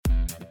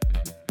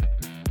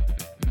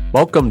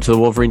Welcome to the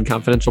Wolverine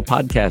Confidential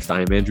Podcast. I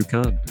am Andrew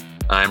Kahn.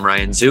 I'm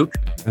Ryan Zook.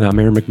 And I'm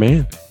Aaron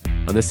McMahon.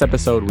 On this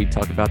episode, we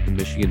talk about the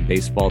Michigan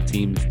baseball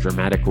team's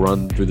dramatic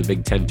run through the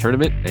Big Ten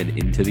tournament and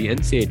into the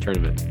NCAA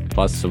tournament,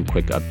 plus some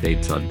quick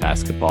updates on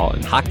basketball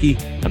and hockey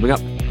coming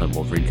up on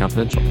Wolverine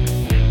Confidential.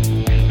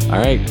 All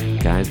right,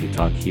 guys, we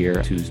talk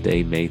here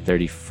Tuesday, May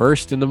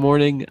 31st in the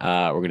morning.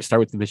 We're going to start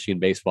with the Michigan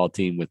baseball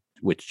team,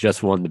 which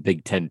just won the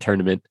Big Ten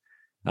tournament.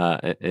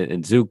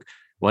 And Zook,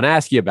 want to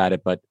ask you about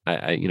it, but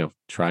I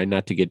try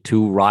not to get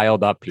too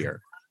riled up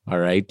here. All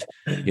right.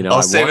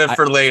 I'll save it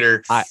for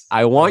later.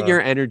 I want your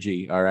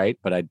energy. All right.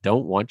 But I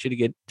don't want you to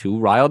get too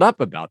riled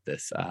up about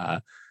this.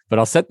 But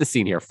I'll set the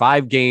scene here.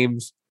 5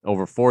 games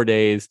over 4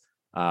 days.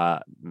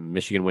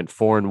 Michigan went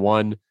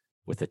 4-1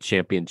 with a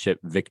championship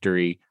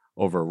victory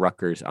over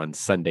Rutgers on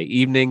Sunday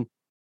evening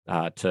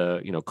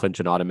to, clinch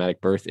an automatic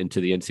berth into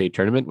the NCAA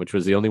tournament, which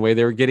was the only way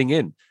they were getting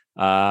in.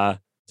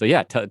 So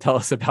yeah, tell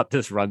us about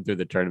this run through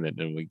the tournament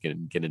and we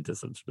can get into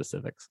some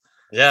specifics.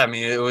 Yeah, I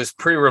mean, it was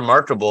pretty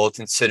remarkable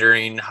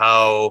considering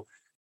how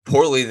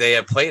poorly they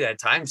have played at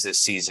times this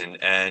season.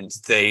 And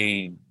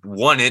they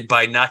won it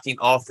by knocking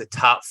off the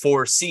top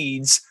 4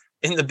 seeds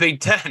in the Big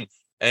Ten,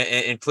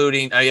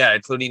 including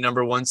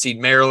number 1 seed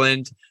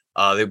Maryland.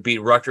 They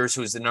beat Rutgers,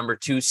 who was the number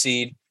 2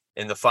 seed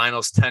in the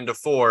finals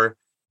 10-4.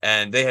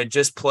 And they had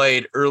just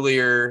played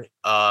earlier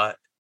a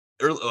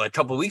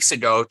couple of weeks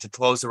ago to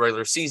close the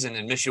regular season,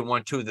 and Michigan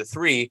won 2 of the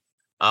 3.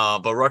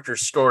 But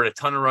Rutgers scored a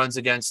ton of runs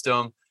against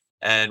them,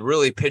 and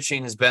really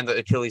pitching has been the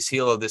Achilles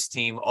heel of this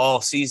team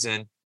all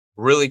season.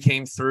 Really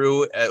came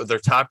through. Their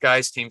top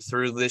guys came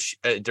through this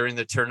during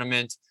the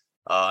tournament.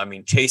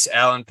 Chase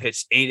Allen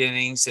pitched 8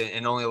 innings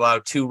and only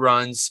allowed 2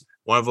 runs.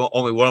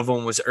 Only one of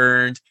them was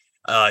earned.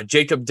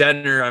 Jacob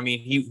Denner,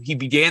 he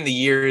began the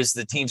year as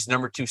the team's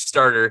number 2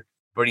 starter,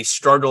 but he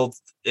struggled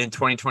in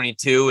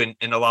 2022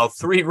 and allowed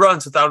 3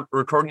 runs without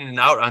recording an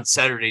out on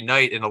Saturday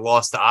night in a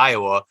loss to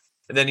Iowa.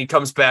 And then he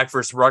comes back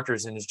versus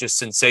Rutgers and is just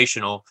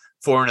sensational.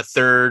 4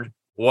 1/3,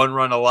 1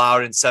 run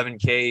allowed and 7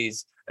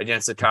 Ks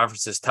against the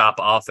conference's top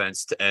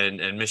offense.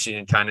 And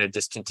Michigan kind of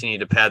just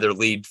continued to pad their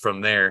lead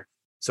from there.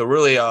 So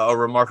really a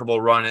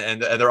remarkable run.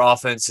 And their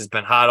offense has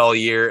been hot all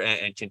year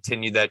and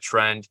continued that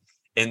trend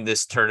in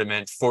this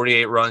tournament.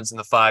 48 runs in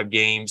the 5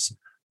 games,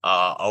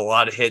 a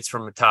lot of hits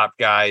from the top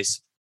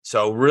guys.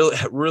 So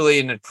really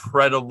an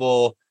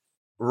incredible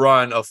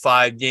run of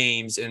 5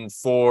 games in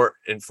 4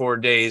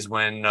 days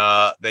when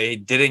they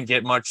didn't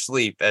get much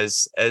sleep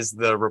as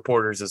the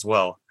reporters as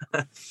well.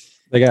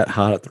 They got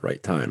hot at the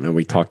right time. And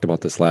we talked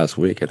about this last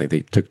week. I think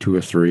they took 2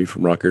 or 3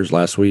 from Rutgers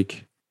last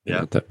week.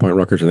 Yeah. At that point,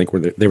 Rutgers, I think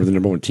they were the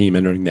number 1 team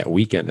entering that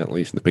weekend, at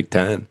least in the Big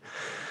Ten.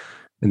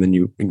 And then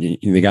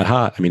they got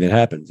hot. I mean, it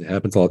happens. It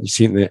happens all. You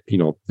see it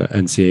in the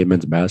NCAA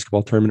men's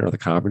basketball tournament or the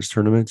conference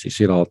tournaments. You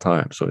see it all the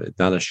time. So it's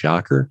not a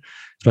shocker,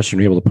 especially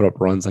when you're able to put up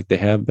runs like they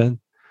have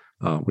been.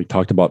 We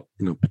talked about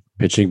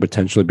pitching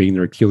potentially being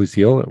their Achilles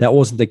heel. That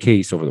wasn't the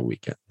case over the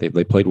weekend.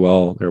 They played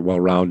well. They're well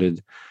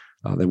rounded.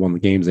 They won the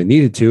games they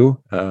needed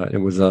to.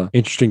 It was an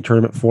interesting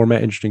tournament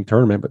format,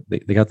 but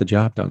they got the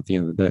job done at the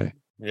end of the day.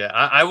 Yeah,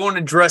 I won't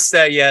address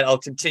that yet. I'll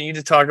continue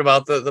to talk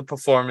about the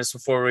performance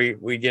before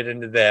we get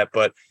into that.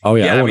 But I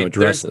want to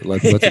address it.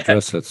 Let's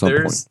address it at some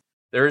point.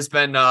 There's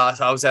been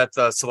I was at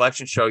the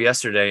selection show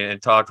yesterday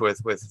and talked with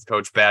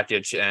Coach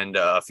Bakich and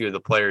a few of the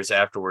players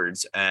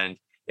afterwards. And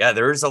yeah,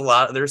 there's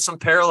some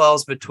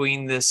parallels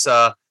between this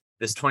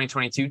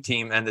 2022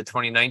 team and the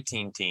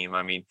 2019 team.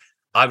 I mean,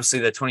 obviously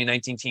the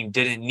 2019 team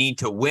didn't need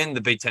to win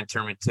the Big Ten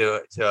tournament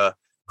to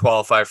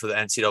qualify for the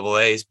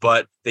NCAAs,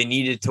 but they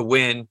needed to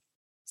win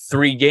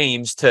 3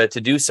 games to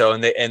do so,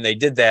 and they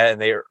did that,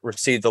 and they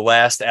received the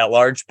last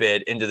at-large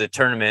bid into the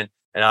tournament.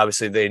 And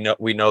obviously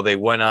we know they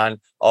went on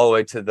all the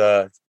way to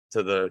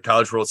the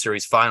College World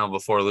Series final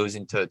before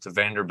losing to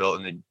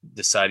Vanderbilt in the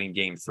deciding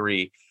Game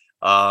 3.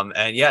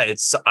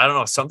 It's I don't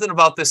know, something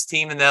about this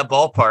team in that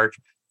ballpark.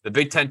 The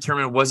Big Ten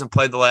tournament wasn't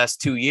played the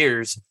last 2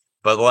 years,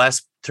 but the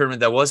last tournament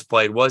that was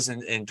played was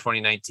in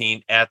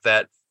 2019 at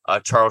that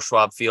Charles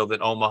Schwab Field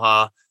in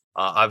Omaha.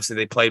 Obviously,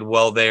 they played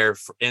well there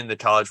in the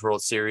College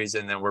World Series,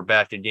 and then we're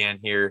back again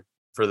here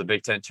for the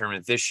Big Ten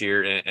tournament this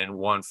year and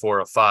won 4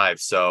 of 5.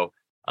 So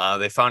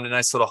they found a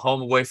nice little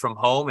home away from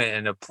home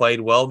and have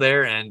played well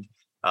there. And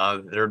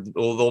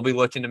they'll be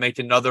looking to make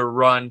another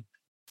run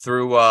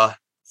through the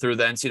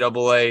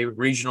NCAA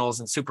regionals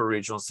and super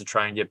regionals to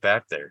try and get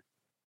back there.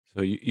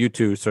 So you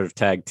two sort of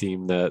tag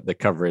team the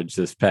coverage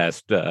this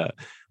past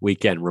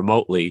weekend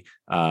remotely,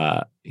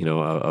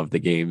 of the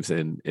games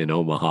in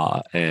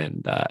Omaha,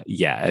 and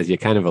as you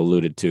kind of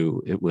alluded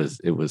to, it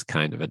was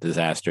kind of a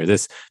disaster.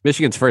 This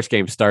Michigan's first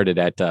game started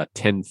at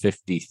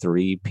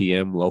 10:53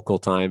 p.m. local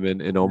time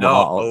in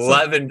Omaha. No,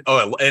 11.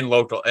 In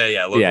local.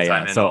 Local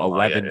time. So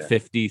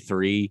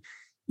 11:53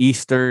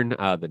 Eastern.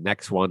 The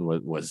next one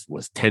was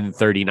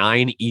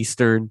 10:39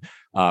 Eastern.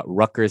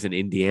 Rutgers and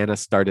Indiana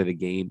started a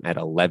game at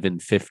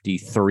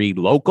 11:53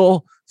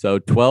 local, so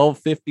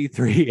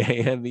 12:53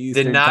 a.m.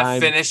 Eastern Did not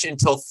time. finish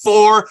until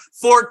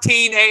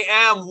 4:14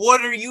 a.m.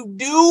 What are you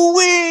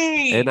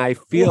doing? And I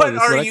feel what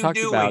this is are what I you talked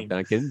doing? about.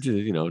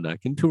 Not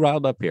getting too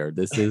riled up here.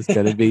 This is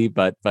going to be,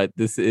 but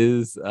this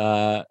is.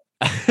 I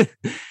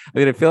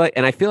mean, I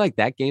feel like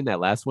that game, that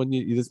last one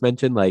you just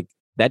mentioned, like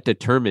that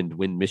determined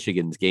when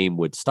Michigan's game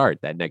would start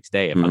that next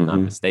day, if I'm not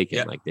mistaken.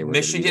 Yeah. Like they were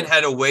Michigan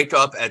had to wake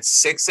up at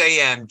 6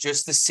 a.m.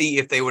 just to see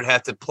if they would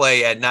have to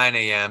play at 9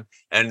 a.m.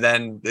 And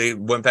then they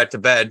went back to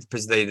bed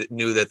because they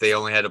knew that they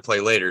only had to play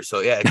later.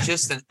 So yeah, it's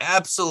just an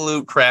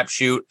absolute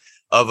crapshoot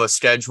of a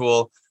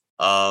schedule.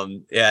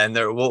 And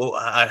there. Well,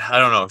 I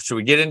don't know. Should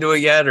we get into it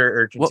yet,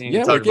 or continue to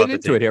talk we'll about get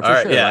into it here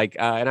for sure. Yeah. Like,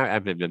 and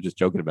I'm just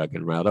joking about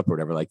getting riled up or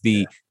whatever. Like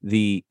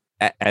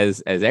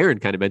as Aaron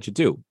kind of mentioned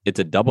too, it's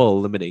a double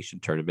elimination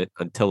tournament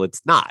until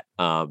it's not.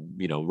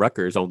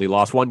 Rutgers only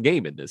lost one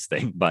game in this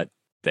thing, but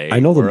they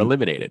were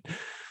eliminated.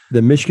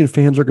 The Michigan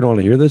fans are going to want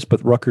to hear this,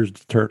 but Rutgers,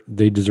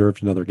 they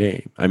deserved another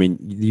game. I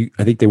mean,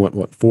 I think they went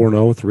 4-0,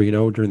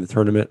 3-0 during the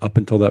tournament up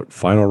until that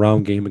final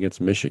round game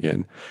against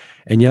Michigan.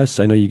 And yes,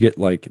 I know you get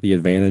like the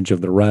advantage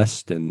of the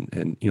rest, and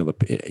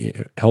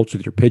it helps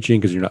with your pitching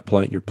because you're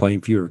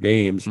playing fewer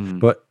games,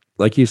 but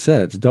like you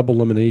said, it's double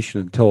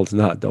elimination until it's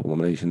not double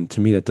elimination. To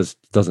me, that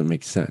doesn't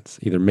make sense.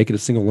 Either make it a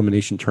single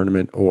elimination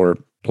tournament or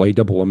play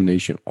double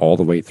elimination all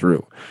the way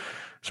through.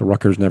 So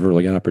Rutgers never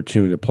really got an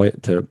opportunity to play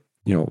it.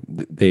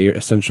 They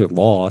essentially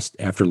lost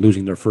after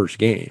losing their first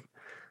game.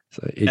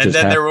 So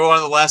they were one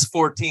of the last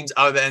 4 teams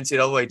out of the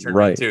NCAA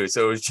tournament too.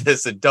 So it was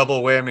just a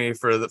double whammy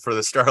for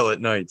the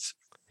Scarlet Knights.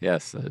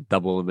 Yes, a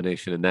double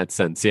elimination in that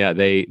sense. Yeah,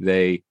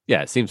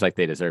 it seems like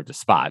they deserved a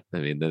spot. I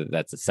mean,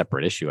 that's a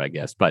separate issue, I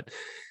guess, but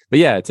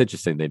yeah, it's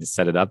interesting. They just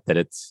set it up that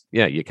it's,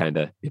 you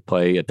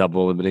play a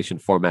double elimination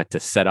format to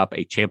set up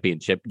a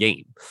championship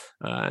game.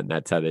 And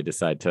that's how they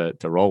decide to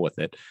roll with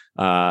it.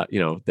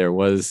 There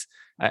was,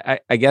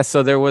 I guess,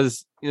 so there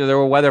was, there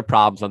were weather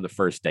problems on the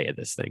first day of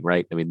this thing,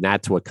 right? I mean,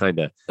 that's what kind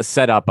of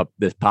set up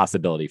this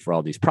possibility for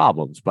all these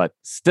problems. But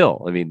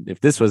still, I mean,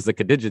 if this was the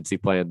contingency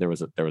plan, there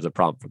was a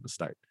problem from the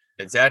start.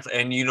 Exactly.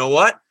 And you know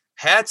what?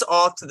 Hats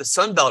off to the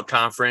Sun Belt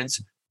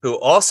Conference, who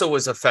also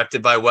was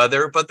affected by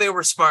weather, but they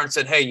were smart and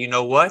said, hey, you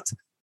know what?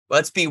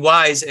 Let's be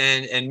wise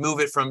and move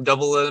it from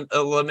double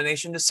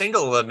elimination to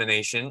single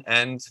elimination.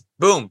 And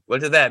boom,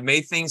 look at that.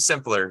 Made things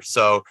simpler.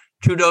 So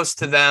kudos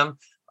to them.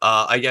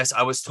 I guess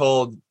I was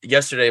told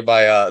yesterday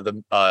by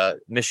the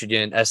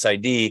Michigan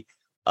SID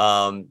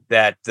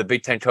that the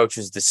Big Ten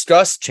coaches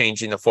discussed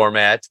changing the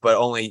format, but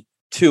only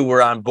 2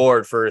 were on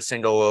board for a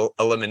single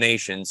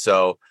elimination.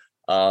 So,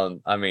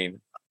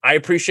 I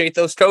appreciate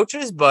those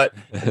coaches, but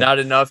not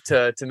enough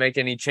to make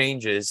any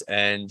changes.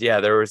 And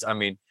yeah, there was,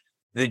 and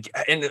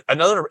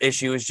another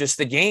issue is just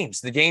the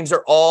games. The games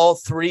are all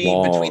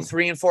between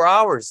 3 and 4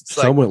 hours. It's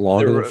some went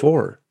longer than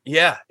 4.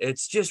 Yeah,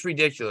 it's just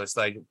ridiculous.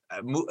 Like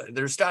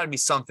there's got to be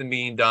something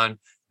being done.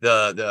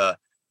 The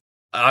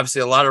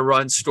obviously a lot of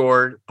runs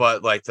scored,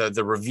 but like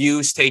the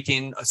reviews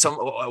taking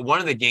one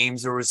of the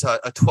games, there was a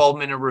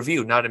 12-minute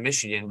review, not in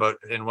Michigan, but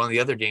in one of the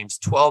other games,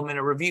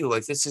 12-minute review.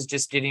 Like this is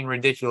just getting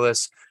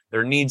ridiculous.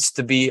 There needs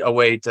to be a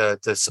way to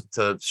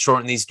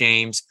shorten these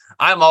games.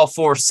 I'm all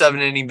for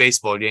 7-inning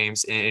baseball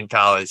games in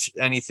college.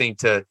 Anything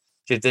to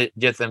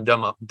get them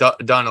done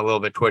a little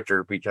bit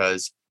quicker,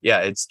 because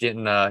it's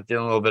getting a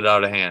little bit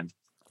out of hand.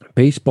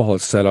 Baseball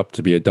is set up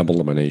to be a double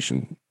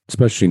elimination,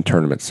 especially in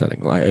tournament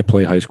setting. I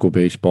played high school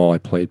baseball. I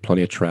played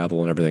plenty of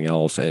travel and everything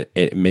else.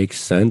 It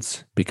makes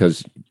sense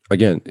because,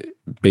 again,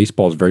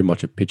 baseball is very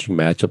much a pitching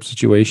matchup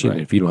situation. Right.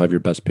 And if you don't have your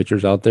best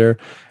pitchers out there,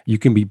 you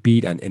can be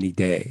beat on any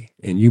day,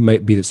 and you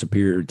might be the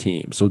superior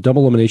team. So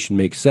double elimination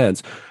makes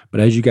sense. But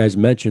as you guys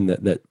mentioned,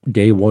 that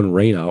day one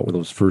rainout, where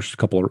those first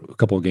couple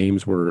of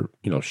games were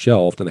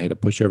shelved and they had to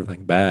push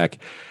everything back.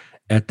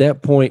 At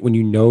that point, when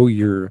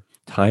your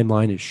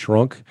timeline is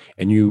shrunk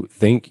and you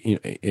think,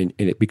 and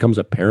it becomes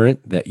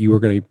apparent that you are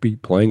going to be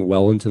playing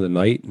well into the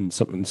night and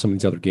some of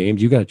these other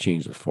games, you got to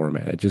change the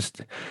format.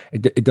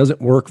 It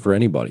doesn't work for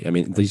anybody. I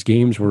mean, these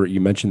games where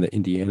you mentioned the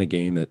Indiana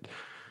game that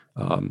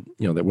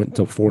that went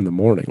until 4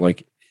 a.m.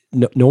 Like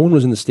no one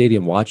was in the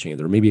stadium watching it.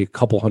 There were maybe a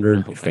couple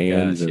hundred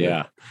fans,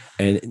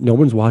 and no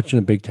one's watching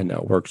a Big Ten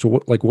network. So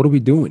what are we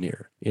doing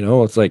here?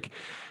 It's like,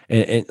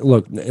 and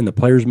look, and the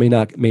players may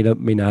not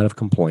have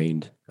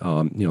complained.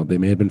 They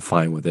may have been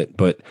fine with it,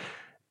 but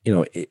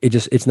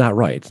it's not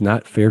right. It's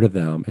not fair to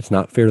them. It's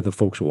not fair to the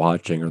folks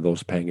watching or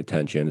those paying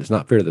attention. It's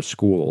not fair to the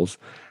schools.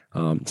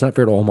 It's not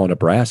fair to Omaha,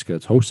 Nebraska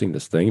that's hosting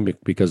this thing,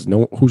 because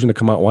who's going to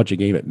come out and watch a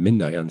game at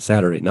midnight on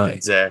Saturday night?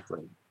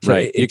 Exactly. So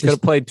right. You could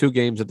have played 2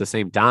 games at the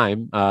same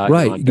time,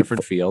 on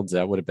different fields.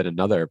 That would have been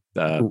another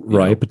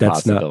but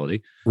that's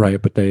possibility. Not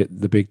right. But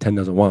the Big Ten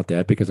doesn't want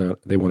that, because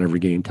they want every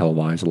game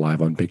televised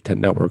live on Big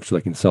Ten Network so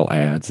they can sell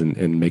ads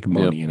and make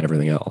money and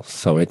everything else.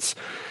 So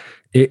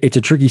It's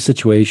a tricky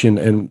situation,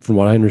 and from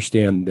what I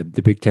understand,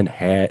 the Big Ten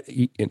had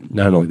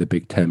not only the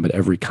Big Ten, but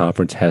every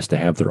conference has to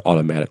have their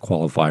automatic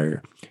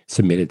qualifier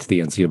submitted to the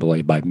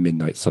NCAA by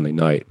midnight Sunday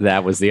night.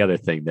 That was the other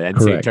thing. The NCAA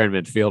Correct.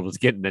 tournament field was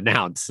getting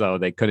announced, so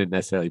they couldn't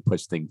necessarily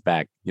push things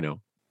back,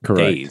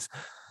 Correct. days.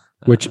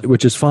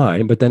 Which is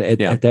fine, but then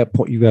at that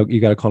point, you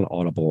got to call an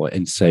audible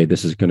and say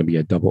this is going to be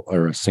a double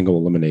or a single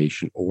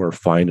elimination, or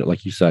find it,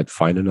 like you said,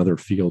 find another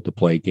field to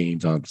play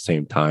games on at the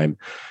same time.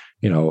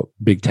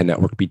 Big Ten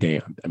Network be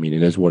damned. I mean,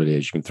 it is what it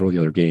is. You can throw the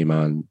other game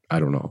on. I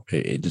don't know.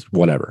 It just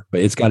whatever,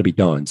 but it's got to be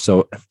done.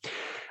 So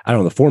I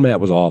don't know. The format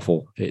was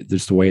awful.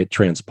 Just the way it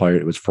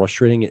transpired, it was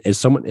frustrating. As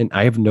someone, and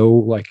I have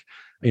no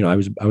I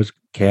was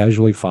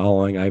casually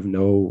following. I have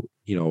no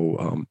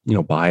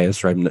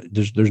bias, right?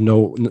 There's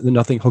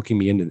nothing hooking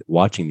me into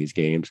watching these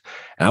games.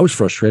 And I was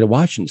frustrated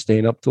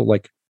staying up till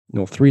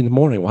 3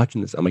 a.m.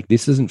 watching this. I'm like,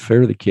 this isn't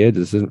fair to the kids.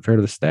 This isn't fair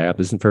to the staff.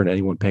 This isn't fair to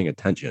anyone paying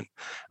attention.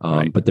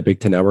 Right. But the Big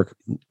Ten Network,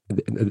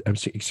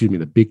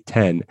 the Big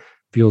Ten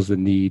feels the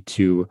need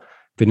to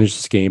finish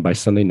this game by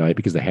Sunday night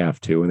because they have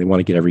to, and they want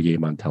to get every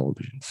game on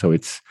television. So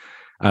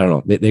I don't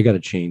know. They got to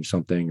change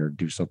something or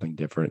do something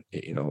different,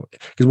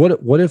 because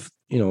what if,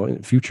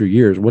 in future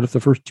years, what if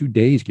the first 2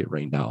 days get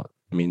rained out?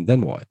 I mean,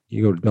 then what?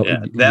 You're going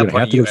to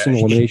have to go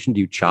single elimination.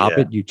 Do you chop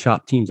it? Do you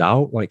chop teams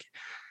out?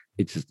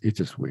 It's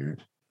just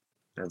weird.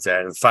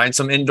 Exactly. Find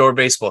some indoor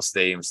baseball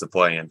stadiums to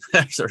play in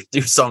or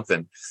do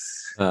something.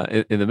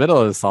 In the middle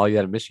of this all, you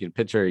had a Michigan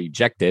pitcher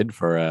ejected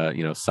for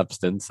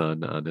substance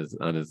on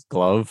his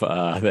glove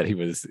that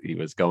he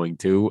was going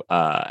to.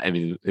 I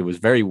mean, it was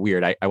very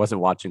weird. I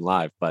wasn't watching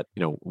live, but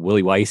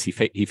Willie Weiss, he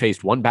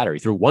faced one batter. He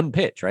threw one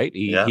pitch, right?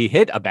 He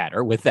hit a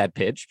batter with that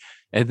pitch,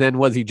 and then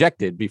was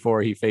ejected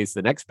before he faced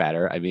the next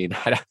batter. I mean,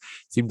 it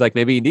seemed like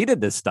maybe he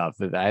needed this stuff.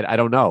 I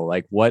don't know.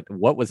 What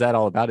was that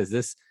all about? Is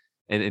this?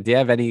 And do you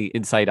have any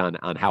insight on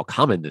how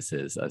common this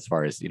is as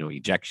far as,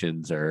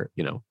 ejections or,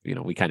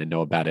 we kind of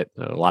know about it.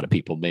 A lot of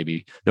people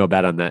maybe know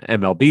about on the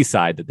MLB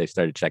side that they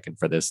started checking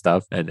for this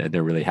stuff and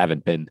there really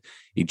haven't been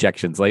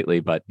ejections lately.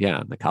 But yeah,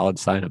 on the college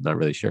side, I'm not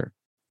really sure.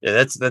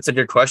 Yeah, that's a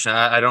good question.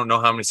 I don't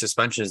know how many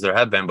suspensions there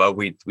have been, but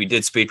we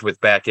did speak with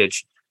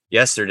Bakich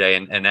yesterday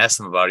and asked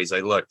him about it. He's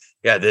like, look,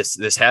 yeah,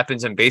 this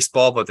happens in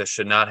baseball, but this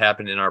should not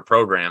happen in our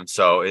program.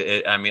 So,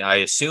 I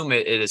assume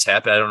it has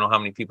happened. I don't know how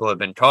many people have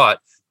been caught.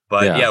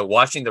 But yeah,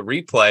 watching the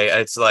replay,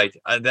 it's like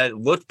that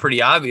looked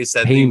pretty obvious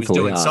that he was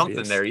doing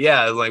something there.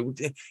 Yeah, like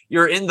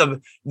you're in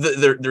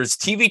there's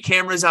TV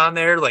cameras on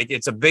there. Like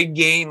it's a big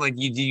game. Like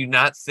do you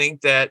not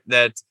think that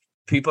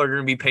people are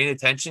going to be paying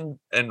attention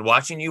and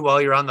watching you while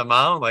you're on the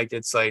mound? Like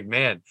it's like,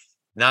 man,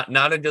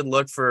 not a good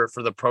look for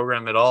the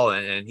program at all.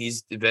 And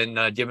he's been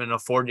given a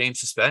 4-game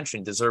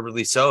suspension,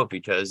 deservedly so,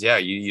 because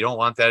you don't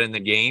want that in the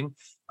game.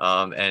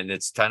 And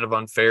it's kind of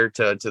unfair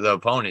to the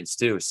opponents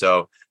too.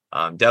 So.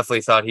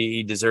 Definitely thought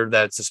he deserved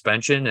that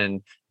suspension,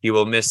 and he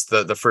will miss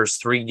the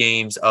first 3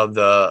 games of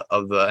the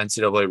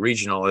NCAA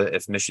regional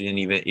if Michigan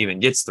even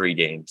gets 3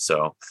 games.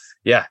 So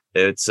yeah,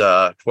 it's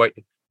it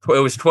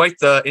was quite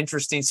the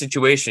interesting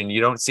situation.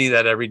 You don't see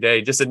that every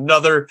day. Just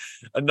another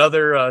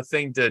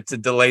thing to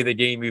delay the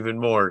game even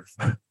more.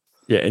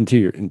 Yeah, and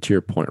to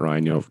your point,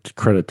 Ryan,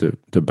 credit to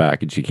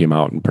Bakich. He came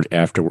out and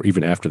after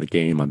the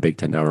game on Big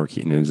Ten Network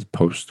in his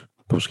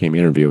post-game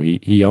interview,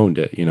 he owned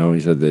it. He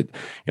said that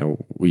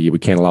we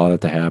can't allow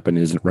that to happen.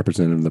 It isn't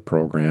representative of the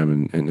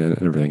program and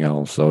everything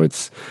else. So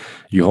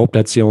you hope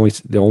that's the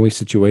only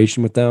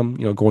situation with them.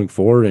 Going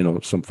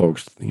forward. Some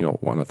folks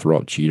want to throw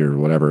out cheater or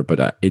whatever,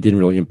 but it didn't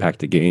really impact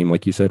the game,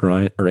 like you said,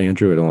 Ryan or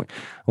Andrew. It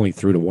only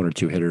threw to 1 or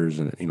 2 hitters,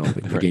 and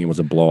the game was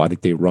a blow. I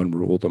think they run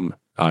ruled them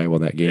Iowa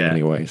that game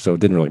anyway, so it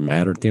didn't really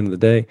matter at the end of the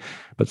day.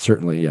 But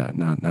certainly,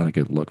 not a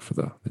good look for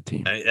the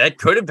team. That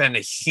could have been a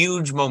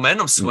huge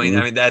momentum swing.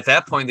 Mm-hmm. I mean, at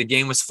that point, the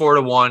game was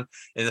 4-1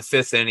 in the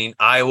 5th inning.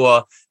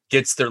 Iowa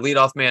gets their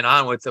leadoff man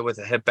on with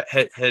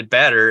a hit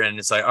batter, and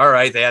it's like, all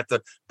right, they have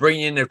to bring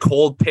in a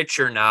cold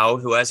pitcher now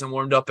who hasn't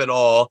warmed up at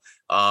all.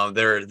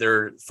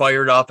 They're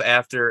fired up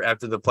after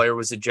the player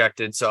was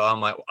ejected. So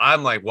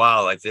I'm like,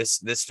 wow, like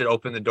this should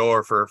open the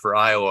door for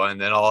Iowa, and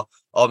then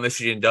all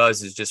Michigan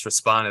does is just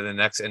respond to the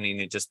next inning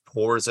and just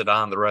pours it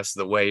on the rest of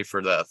the way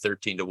for the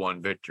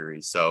 13-1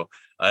 victory. So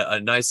a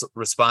nice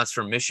response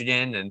from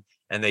Michigan,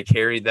 and they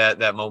carried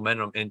that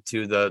momentum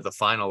into the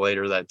final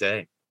later that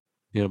day.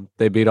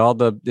 They beat all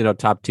the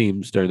top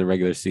teams during the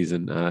regular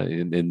season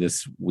in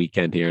this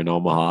weekend here in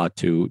Omaha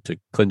to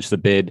clinch the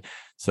bid.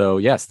 So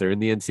yes, they're in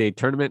the NCAA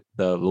tournament,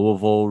 the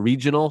Louisville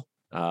regional.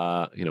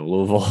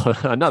 Louisville,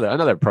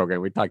 another program.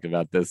 We talked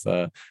about this,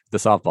 the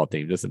softball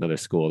team, just another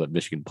school that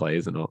Michigan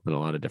plays in a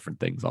lot of different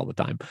things all the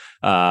time.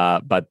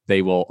 But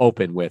they will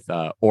open with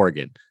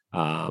Oregon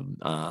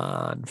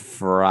on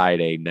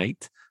Friday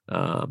night,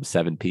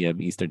 7 p.m.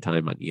 Eastern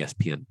time on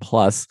ESPN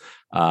Plus.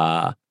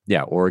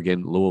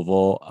 Oregon,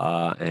 Louisville,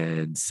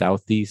 and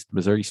Southeast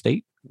Missouri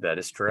State. That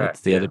is correct.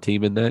 That's the other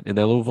team in that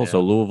Louisville. Yeah.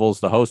 So Louisville's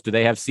the host. Do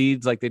they have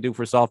seeds like they do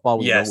for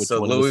softball? Yes.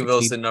 So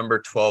Louisville's the number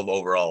 12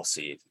 overall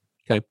seed.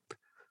 Okay.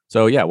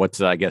 So what's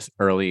I guess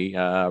early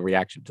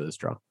reaction to this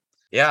draw?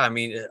 Yeah, I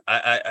mean,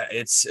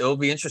 it'll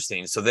be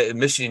interesting. So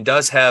Michigan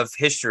does have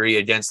history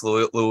against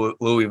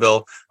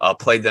Louisville.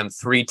 Played them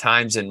 3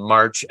 times in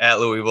March at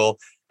Louisville,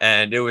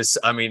 and it was.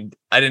 I mean,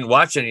 I didn't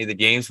watch any of the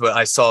games, but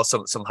I saw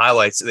some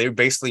highlights. They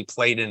basically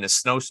played in a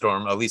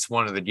snowstorm, at least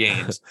one of the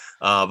games.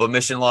 But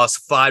Michigan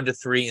lost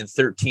 5-3 and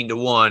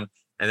 13-1,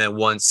 and then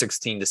won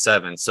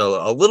 16-7.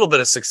 So a little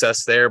bit of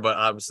success there, but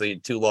obviously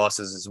 2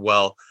 losses as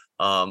well.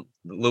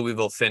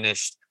 Louisville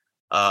finished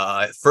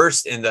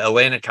first in the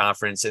Atlantic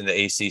Conference in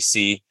the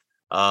ACC.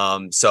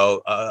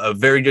 So a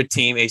very good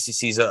team.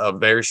 ACC is a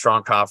very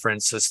strong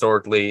conference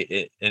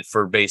historically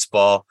for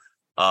baseball.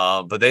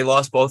 But they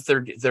lost both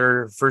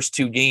their first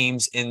 2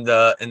 games in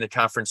the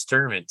conference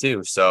tournament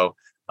too. So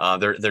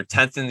they're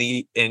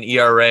 10th in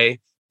ERA.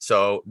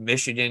 So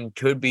Michigan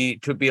could be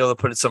able to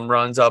put some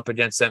runs up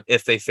against them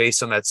if they face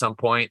them at some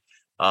point.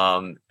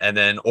 And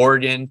then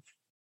Oregon,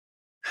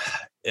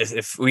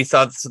 if we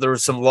thought there were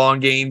some long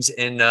games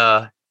in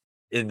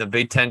the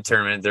Big Ten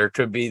tournament, there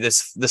could be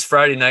this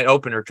Friday night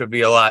opener could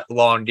be a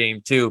long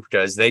game too,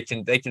 because they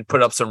can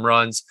put up some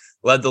runs.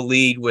 Led the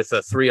league with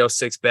a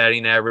 306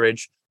 batting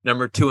average,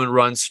 number 2 in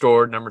runs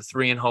scored, number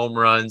 3 in home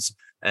runs,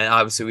 and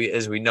obviously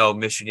as we know,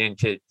 Michigan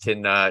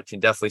can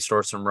definitely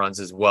score some runs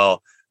as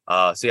well.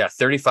 So yeah,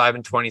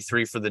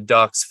 35-23 for the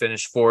Ducks,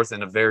 finished 4th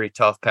in a very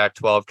tough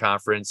Pac-12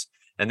 conference,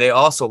 and they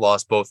also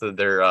lost both of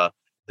their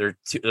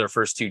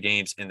first 2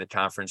 games in the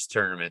conference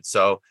tournament.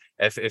 So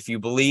if you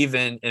believe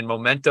in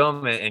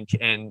momentum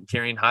and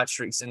carrying hot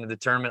streaks into the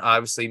tournament,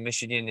 obviously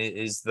Michigan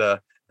is the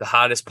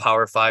hottest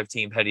Power 5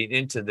 team heading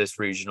into this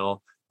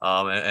regional,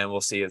 and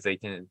we'll see if they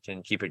can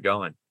keep it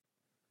going.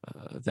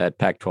 That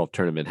Pac-12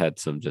 tournament had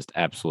some just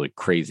absolutely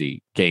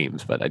crazy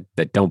games, but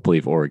I don't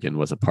believe Oregon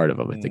was a part of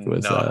them. I think it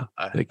was. No,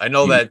 I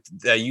know that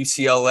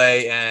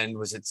UCLA and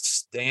was it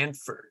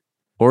Stanford?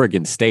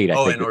 Oregon State, I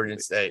think. And Oregon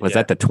State. Was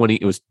that the 20?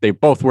 It was, they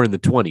both were in the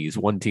 20s.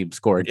 One team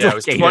scored. Yeah, it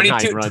was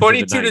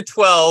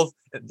 22-12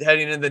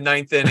 heading in the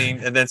 9th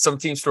inning. And then some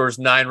team scores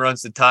 9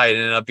 runs to tie it,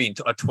 and ended up being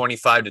a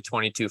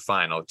 25-22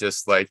 final.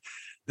 Just like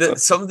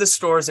some of the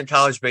scores in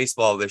college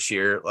baseball this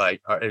year,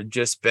 have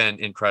just been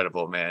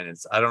incredible, man.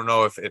 I don't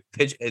know if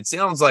it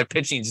sounds like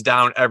pitching's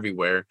down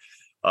everywhere.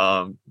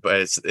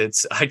 But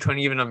it's I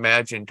couldn't even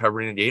imagine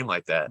covering a game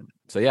like that.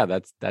 So yeah,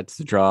 that's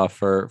the draw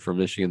for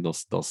Michigan.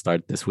 They'll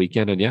start this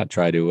weekend, and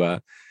try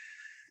to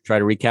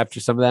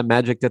recapture some of that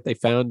magic that they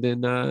found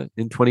in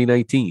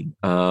 2019.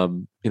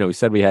 We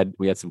said we had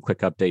some quick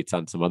updates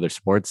on some other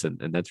sports, and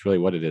that's really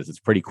what it is. It's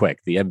pretty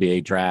quick. The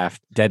NBA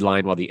draft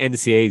deadline, the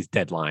NCAA's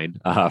deadline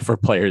for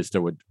players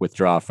to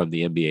withdraw from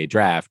the NBA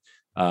draft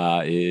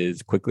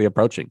is quickly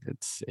approaching.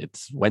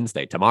 It's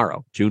Wednesday,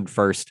 tomorrow, June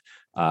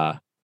 1st.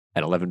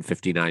 At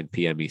 11:59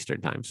 p.m.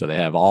 Eastern time. So they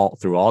have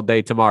all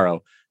day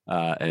tomorrow.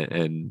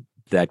 And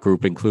that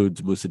group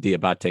includes Musa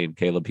Diabate and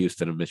Caleb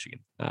Houston of Michigan,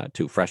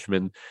 2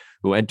 freshmen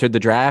who entered the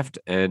draft,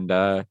 and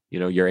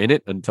you're in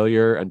it until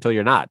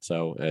you're not.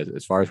 So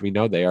as far as we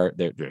know, they're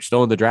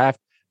still in the draft.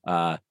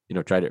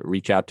 Try to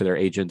reach out to their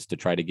agents to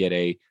try to get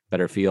a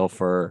better feel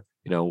for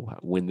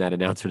when that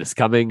announcement is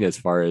coming as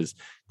far as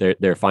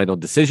their final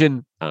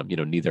decision.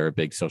 Neither are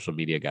big social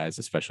media guys,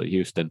 especially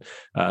Houston.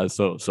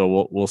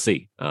 So we'll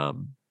see.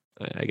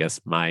 I guess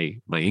my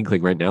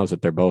inkling right now is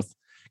that they're both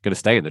going to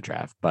stay in the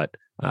draft, but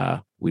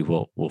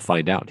we'll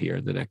find out here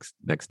in the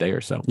next day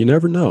or so. You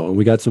never know. And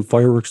we got some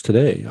fireworks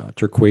today.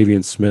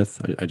 Terquavian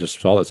Smith, I just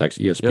saw this.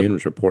 Actually, ESPN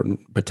was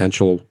reporting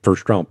potential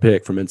first-round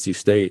pick from NC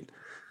State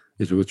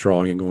is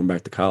withdrawing and going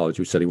back to college.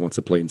 Who said he wants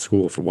to play in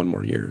school for 1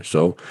 more year.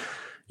 So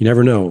you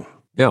never know.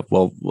 Yeah,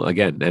 well,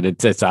 again, and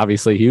it's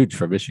obviously huge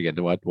for Michigan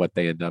to what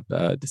they end up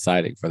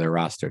deciding for their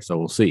roster. So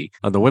we'll see.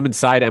 On the women's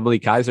side, Emily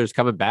Kaiser's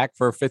coming back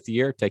for a 5th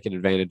year, taking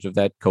advantage of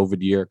that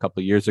COVID year a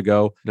couple of years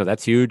ago.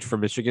 That's huge for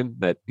Michigan.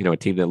 That a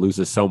team that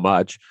loses so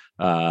much,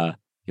 to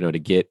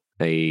get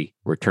a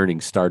returning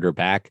starter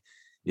back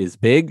is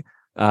big.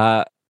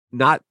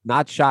 Not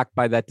shocked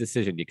by that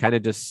decision. You kind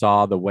of just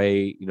saw the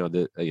way,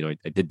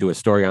 I did do a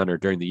story on her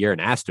during the year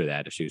and asked her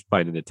that if she was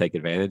planning to take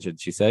advantage. And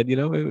she said,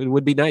 it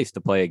would be nice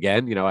to play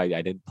again.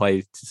 I didn't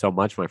play so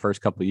much my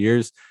first couple of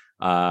years.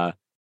 And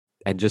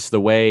just the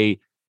way,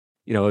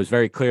 it was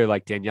very clear,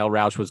 like Danielle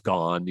Roush was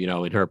gone,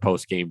 in her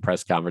post-game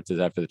press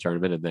conferences after the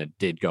tournament, and then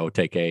did go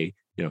take a,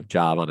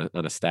 job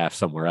on a staff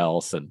somewhere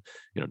else. And,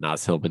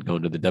 Naz Hillman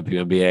going to the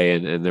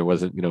WNBA, and there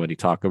wasn't, any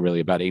talk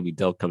really about Amy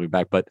Dilk coming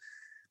back, but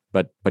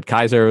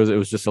Kaiser, it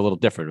was just a little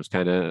different. It was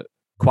kind of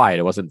quiet.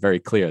 It wasn't very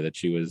clear that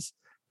she was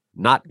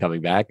not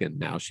coming back, and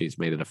now she's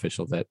made it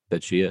official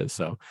that she is.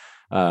 So,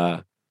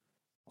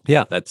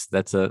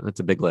 that's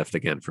a big lift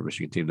again for a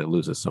Michigan team that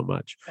loses so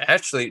much.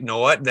 Actually, you know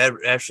what? That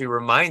actually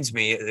reminds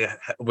me. It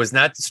was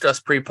not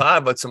discussed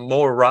pre-pod, but some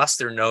more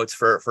roster notes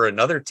for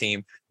another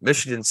team.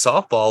 Michigan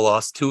softball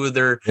lost 2 of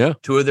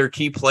their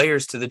key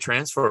players to the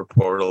transfer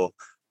portal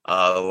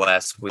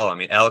last week. I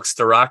mean, Alex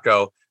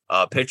Storako,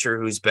 pitcher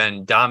who's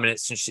been dominant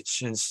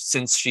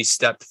since she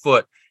stepped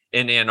foot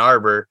in Ann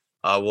Arbor,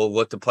 will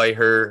look to play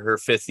her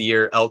 5th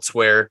year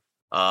elsewhere.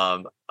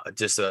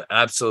 just an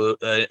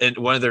absolute and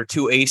one of their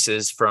two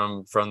aces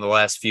from the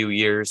last few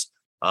years.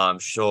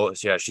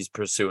 She's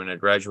pursuing a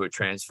graduate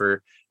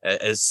transfer,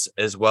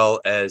 as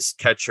well as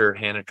catcher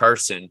Hannah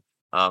Carson,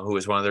 who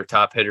was one of their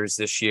top hitters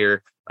this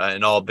year,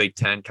 an all Big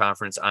Ten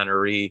conference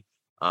honoree.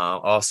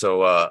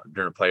 Also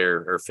going to play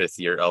her fifth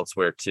year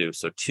elsewhere too.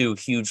 So two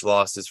huge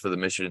losses for the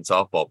Michigan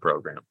softball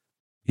program.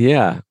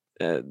 Yeah.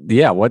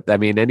 What I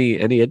mean, any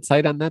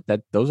insight on that?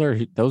 That those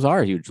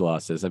are huge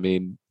losses. I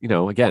mean,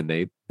 again,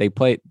 they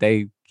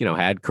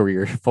had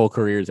full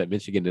careers at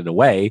Michigan in a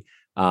way,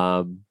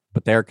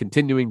 but they're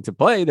continuing to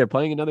play. They're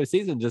playing another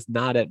season, just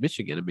not at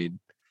Michigan. I mean,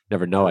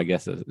 never know. I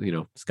guess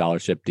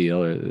scholarship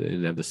deal, or they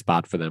didn't have the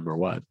spot for them or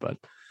what. But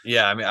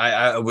yeah, I mean,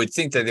 I would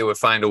think that they would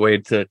find a way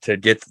to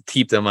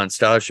keep them on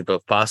scholarship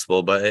if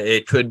possible, but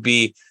it could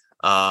be.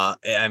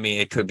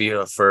 It could be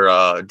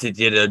for to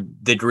get a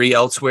degree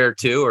elsewhere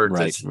too, or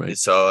right.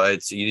 So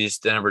you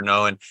just never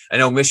know. And I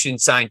know Michigan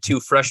signed 2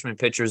 freshman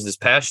pitchers this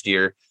past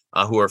year,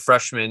 who are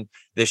freshmen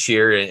this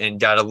year and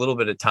got a little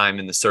bit of time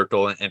in the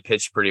circle and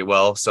pitched pretty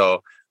well.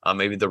 So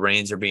maybe the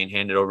reins are being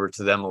handed over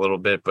to them a little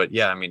bit. But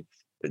yeah, I mean,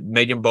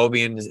 Megan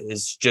Bobian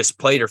is just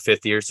played her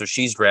 5th year, so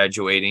she's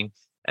graduating.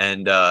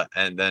 And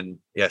then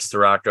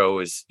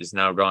Storako is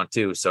now gone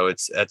too. So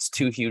that's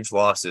 2 huge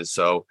losses.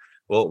 So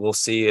we'll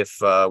see if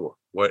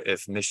what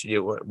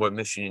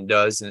Michigan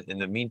does in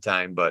the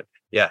meantime. But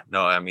yeah,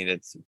 no, I mean,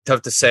 it's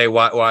tough to say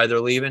why they're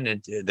leaving,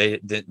 and they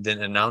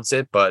didn't announce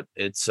it, but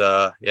it's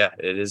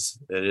it is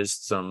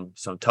some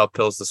tough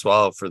pills to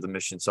swallow for the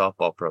Michigan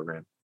softball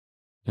program.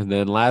 And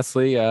then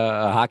lastly,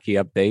 a hockey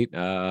update.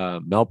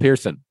 Mel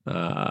Pearson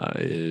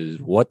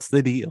what's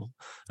the deal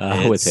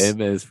with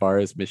him as far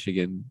as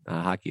Michigan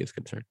hockey is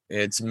concerned?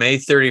 It's May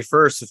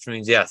 31st, which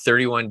means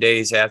 31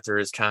 days after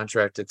his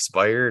contract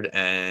expired,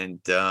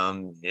 and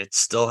it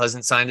still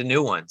hasn't signed a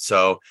new one.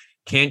 So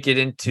can't get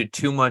into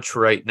too much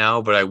right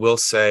now, but I will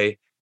say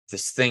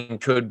this thing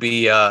could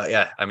be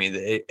it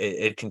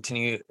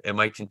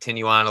might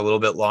continue on a little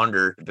bit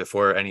longer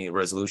before any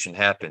resolution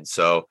happens.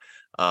 So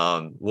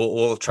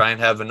we'll try and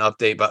have an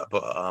update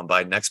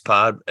by next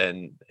pod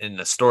and in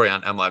the story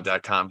on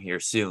mlive.com here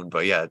soon.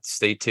 But yeah,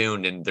 stay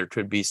tuned, and there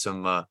could be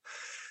some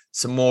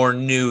more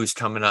news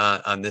coming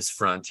on this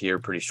front here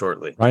pretty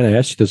shortly. Ryan, I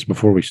asked you this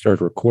before we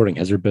started recording.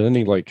 Has there been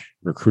any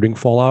recruiting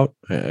fallout?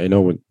 I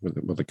know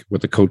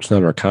with the coach not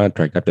under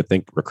contract, I have to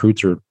think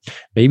recruits are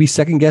maybe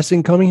second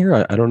guessing coming here.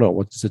 I don't know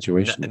what's the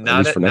situation.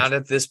 Not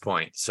at this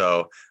point.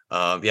 So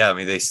I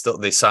mean, they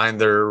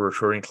signed their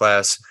recruiting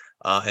class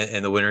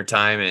in the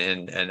wintertime,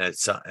 and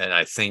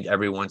I think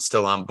everyone's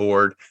still on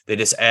board. They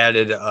just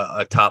added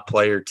a top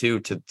player too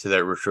to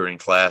their recruiting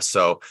class.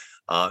 So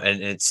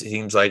and it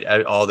seems like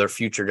all their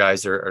future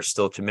guys are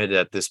still committed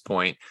at this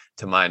point,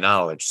 to my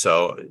knowledge.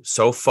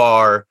 So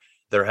far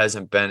there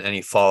hasn't been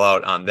any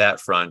fallout on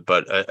that front,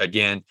 but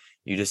again,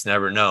 you just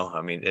never know.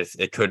 I mean,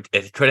 it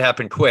could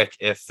happen quick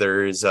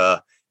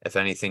if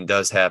anything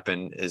does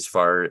happen, as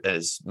far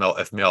as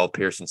if Mel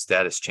Pearson's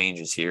status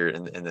changes here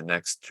in the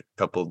next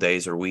couple of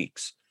days or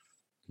weeks.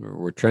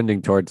 We're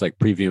trending towards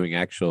previewing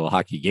actual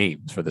hockey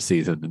games for the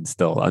season, and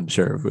still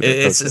unsure of who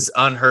it's just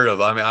unheard of.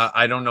 I mean,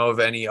 I don't know of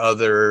any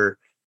other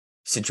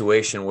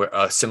situation where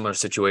a similar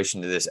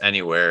situation to this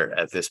anywhere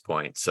at this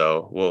point.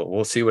 So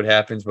we'll see what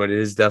happens, but it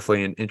is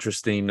definitely an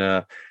interesting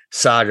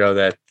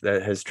saga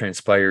that has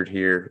transpired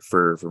here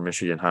for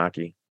Michigan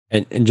hockey.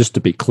 And just to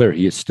be clear,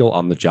 he is still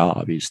on the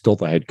job. He's still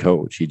the head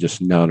coach. He's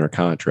just not under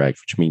contract,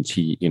 which means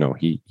he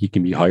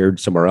can be hired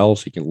somewhere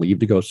else. He can leave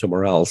to go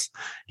somewhere else.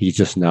 He's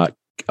just not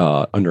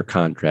under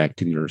contract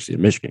to the University of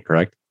Michigan,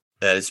 correct?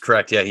 That is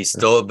correct. Yeah, he's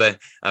still been.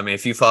 I mean,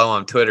 if you follow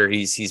on Twitter,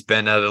 he's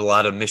been at a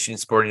lot of Michigan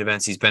sporting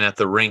events. He's been at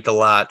the rink a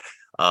lot.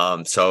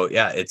 So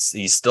yeah,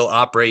 he's still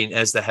operating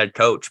as the head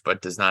coach,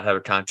 but does not have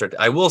a contract.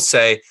 I will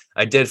say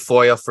I did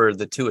FOIA for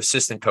the 2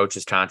 assistant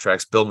coaches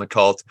contracts, Bill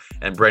McCult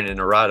and Brendan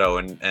Arado,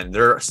 and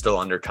they're still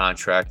under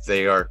contract.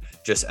 They are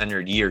just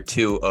entered year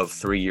 2 of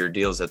 3-year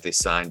deals that they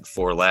signed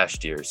for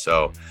last year.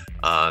 So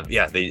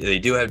they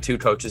do have 2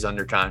 coaches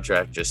under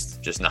contract,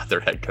 just not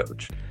their head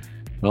coach.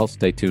 Well,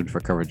 stay tuned for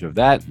coverage of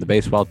that, the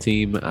baseball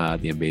team, the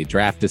NBA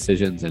draft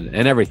decisions, and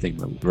everything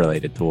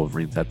related to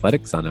Wolverines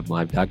athletics on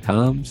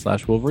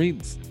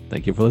mlive.com/Wolverines.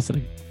 Thank you for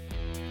listening.